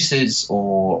excuses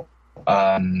or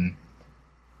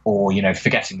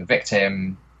forgetting the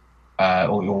victim,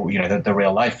 or the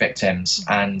real life victims.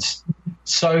 And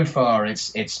so far,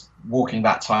 it's walking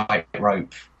that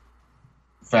tightrope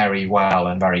very well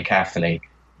and very carefully,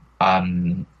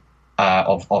 of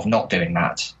not doing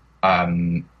that, of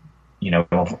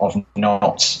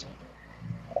not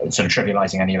sort of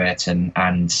trivializing any of it, and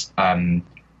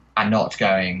not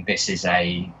going, this is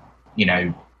there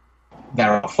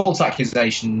are false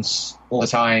accusations all the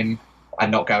time,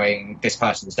 and not going, this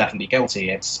person is definitely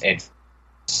guilty.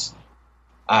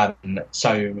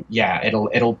 So yeah,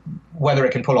 it'll whether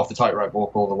it can pull off the tightrope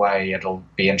walk all the way, it'll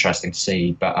be interesting to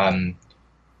see.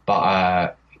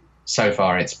 But so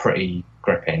far it's pretty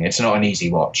gripping. It's not an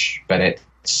easy watch, but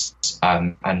it's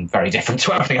and very different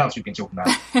to everything else we've been talking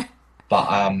about.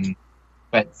 But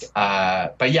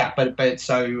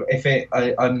so if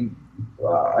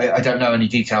I don't know any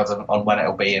details on when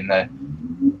it'll be in the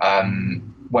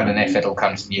when and if it'll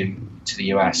come to the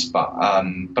US, but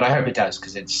I hope it does,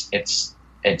 because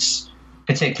it's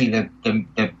particularly the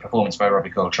performance by Robbie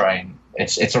Coltrane.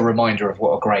 It's a reminder of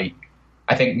what a great,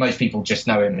 I think most people just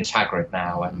know him as Hagrid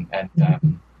now, and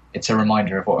it's a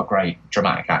reminder of what a great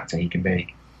dramatic actor he can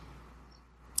be.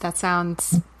 That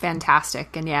sounds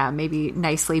fantastic, and yeah, maybe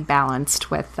nicely balanced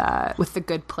with The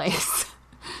Good Place.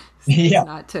 Yeah,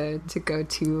 not to go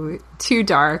too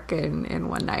dark in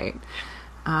one night.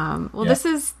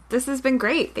 This has been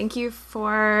great. Thank you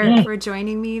for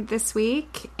joining me this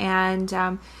week. And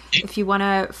if you want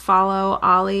to follow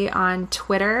Ollie on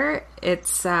Twitter,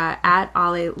 it's at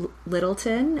Ollie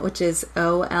Littleton, which is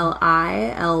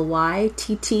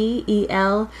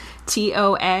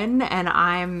OLILYTTELTON, and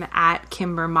I'm at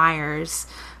Kimber Myers,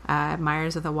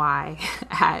 Myers with a Y,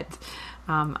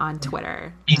 on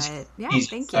Twitter.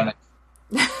 Thank you.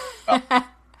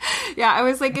 Yeah, I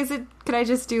was like, could I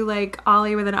just do like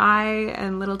Ollie with an I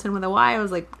and Littleton with a Y? I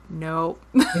was like, no.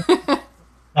 No,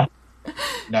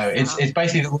 it's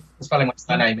basically the spelling my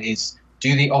surname is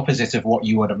do the opposite of what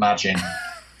you would imagine.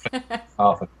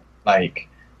 Like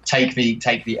take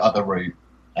the other route,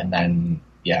 and then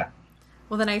yeah.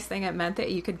 Well, the nice thing, it meant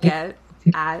that you could get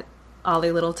at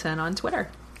Ollie Littleton on Twitter.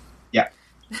 Yeah.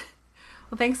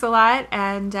 Well, thanks a lot,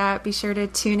 and be sure to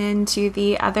tune in to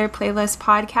the other playlist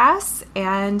podcasts,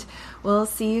 and we'll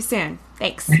see you soon.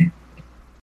 Thanks.